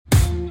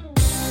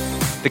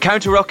The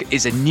Counter Ruck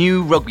is a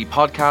new rugby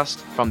podcast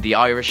from the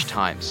Irish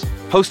Times.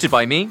 Hosted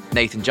by me,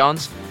 Nathan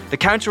Johns, the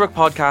Counter Ruck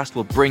podcast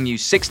will bring you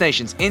Six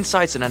Nations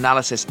insights and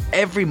analysis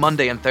every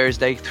Monday and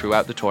Thursday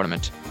throughout the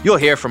tournament. You'll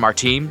hear from our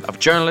team of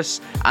journalists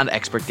and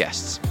expert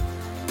guests.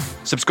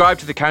 Subscribe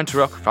to the Counter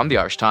Ruck from the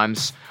Irish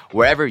Times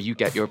wherever you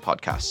get your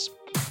podcasts.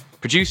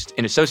 Produced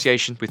in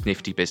association with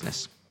Nifty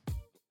Business.